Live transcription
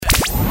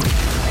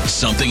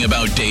something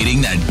about dating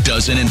that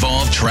doesn't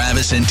involve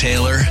Travis and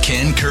Taylor?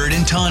 Ken, Kurt,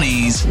 and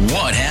Tawinee's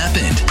What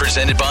Happened?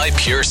 Presented by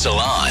Pure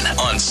Salon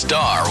on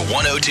Star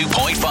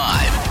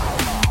 102.5.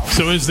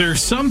 So is there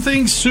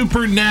something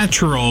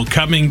supernatural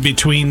coming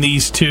between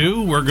these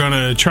two? We're going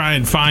to try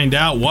and find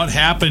out what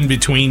happened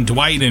between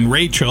Dwight and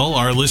Rachel.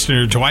 Our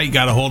listener, Dwight,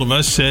 got a hold of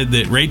us, said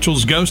that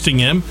Rachel's ghosting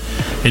him,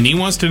 and he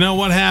wants to know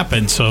what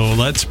happened. So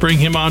let's bring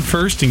him on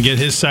first and get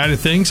his side of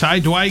things. Hi,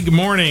 Dwight. Good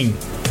morning.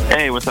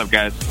 Hey, what's up,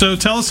 guys? So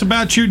tell us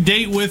about your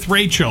date with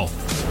Rachel.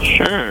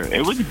 Sure.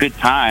 It was a good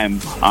time.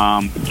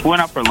 We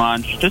went out for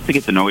lunch just to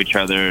get to know each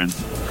other, and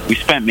we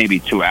spent maybe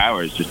 2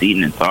 hours just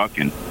eating and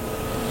talking.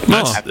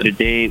 After the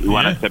date, we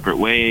went our separate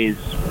ways,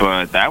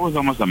 but that was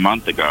almost a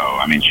month ago.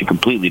 I mean, she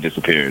completely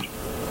disappeared.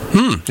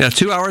 Yeah,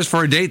 2 hours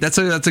for a date. That's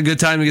a good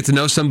time to get to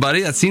know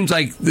somebody. That seems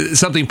like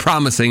something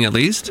promising, at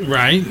least.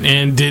 Right.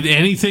 And did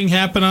anything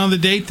happen on the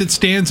date that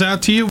stands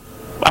out to you?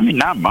 I mean,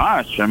 not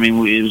much. I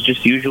mean, it was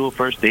just usual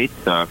first date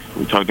stuff.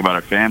 We talked about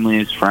our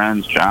families,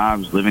 friends,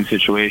 jobs, living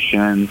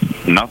situation.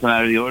 Nothing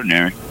out of the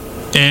ordinary.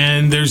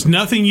 And there's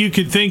nothing you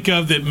could think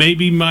of that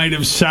maybe might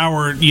have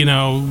soured,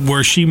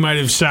 where she might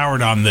have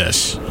soured on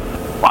this.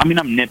 Well, I mean,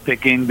 I'm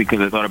nitpicking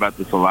because I thought about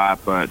this a lot,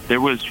 but there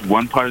was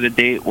one part of the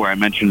date where I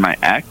mentioned my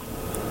ex,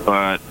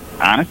 but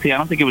honestly, I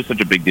don't think it was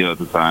such a big deal at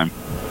the time.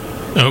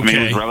 Okay. I mean,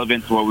 it was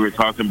relevant to what we were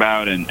talking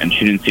about, and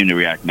she didn't seem to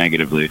react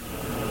negatively.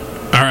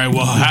 All right,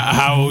 well,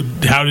 how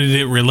did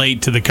it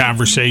relate to the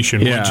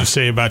conversation? Yeah. What did you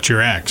say about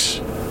your ex?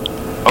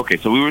 Okay,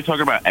 so we were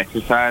talking about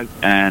exercise,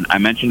 and I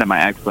mentioned that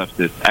my ex left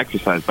this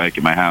exercise bike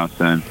at my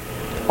house, and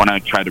when I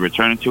tried to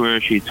return it to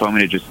her, she told me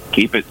to just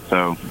keep it,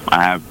 so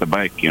I have the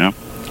bike,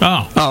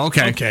 Oh,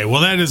 okay. Okay, well,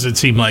 that doesn't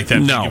seem like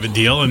that big of a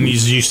deal, and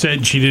as you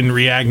said, she didn't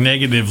react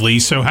negatively,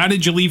 so how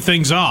did you leave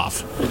things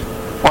off?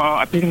 Well,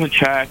 I picked up a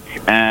check,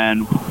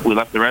 and we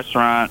left the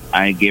restaurant.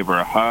 I gave her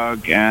a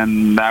hug,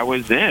 and that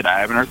was it. I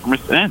haven't heard from her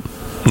since.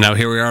 Now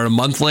here we are a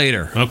month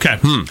later. Okay.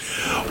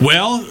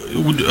 Well,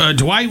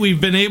 Dwight,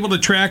 we've been able to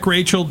track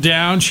Rachel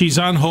down. She's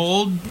on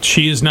hold.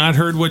 She has not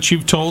heard what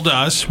you've told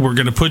us. We're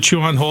going to put you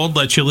on hold,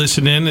 let you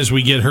listen in as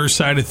we get her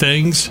side of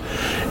things,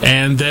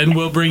 and then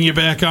we'll bring you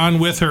back on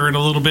with her in a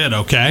little bit,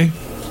 okay?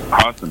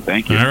 Awesome,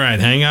 thank you. All right,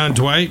 hang on,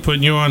 Dwight.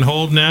 Putting you on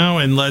hold now,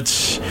 and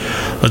let's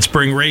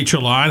bring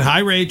Rachel on. Hi,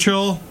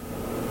 Rachel.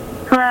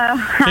 Hello.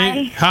 Hi.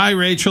 Hey, hi,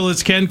 Rachel.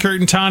 It's Ken, Kurt,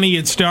 and Tawnee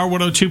at Star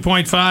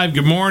 102.5.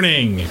 Good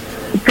morning.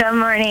 Good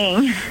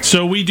morning.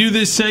 So we do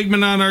this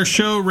segment on our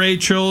show,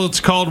 Rachel. It's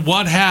called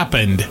What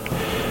Happened?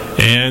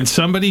 And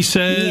somebody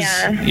says,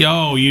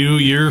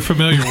 you're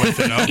familiar with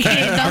it.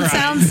 Okay. Don't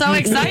sound so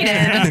excited.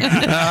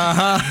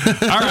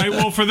 All right.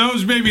 Well, for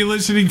those maybe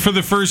listening for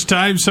the first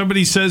time,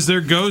 somebody says they're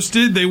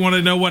ghosted. They want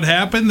to know what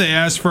happened. They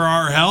asked for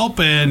our help,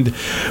 and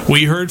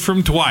we heard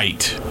from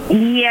Dwight.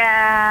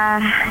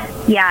 Yeah.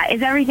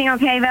 Is everything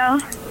okay, though?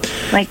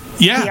 Like,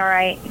 yeah. Is he all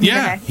right?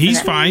 Yeah, okay.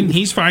 he's fine.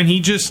 He's fine. He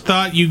just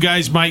thought you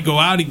guys might go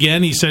out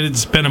again. He said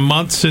it's been a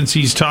month since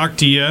he's talked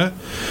to you.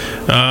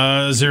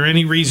 Is there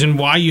any reason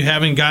why you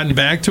haven't gotten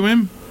back to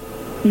him?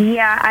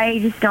 Yeah, I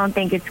just don't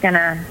think it's going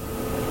to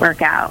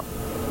work out,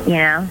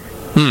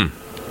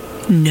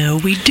 No,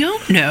 we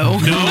don't know.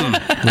 No.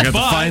 We have to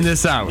find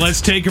this out.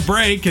 Let's take a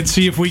break and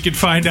see if we can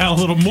find out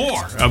a little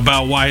more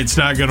about why it's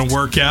not going to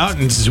work out.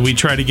 And as we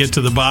try to get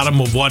to the bottom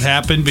of what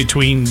happened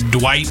between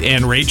Dwight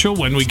and Rachel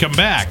when we come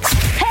back.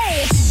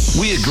 Hey!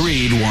 We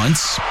agreed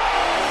once,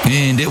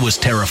 and it was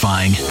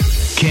terrifying.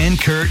 Ken,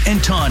 Kurt,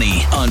 and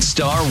Tawnee on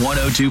Star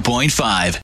 102.5.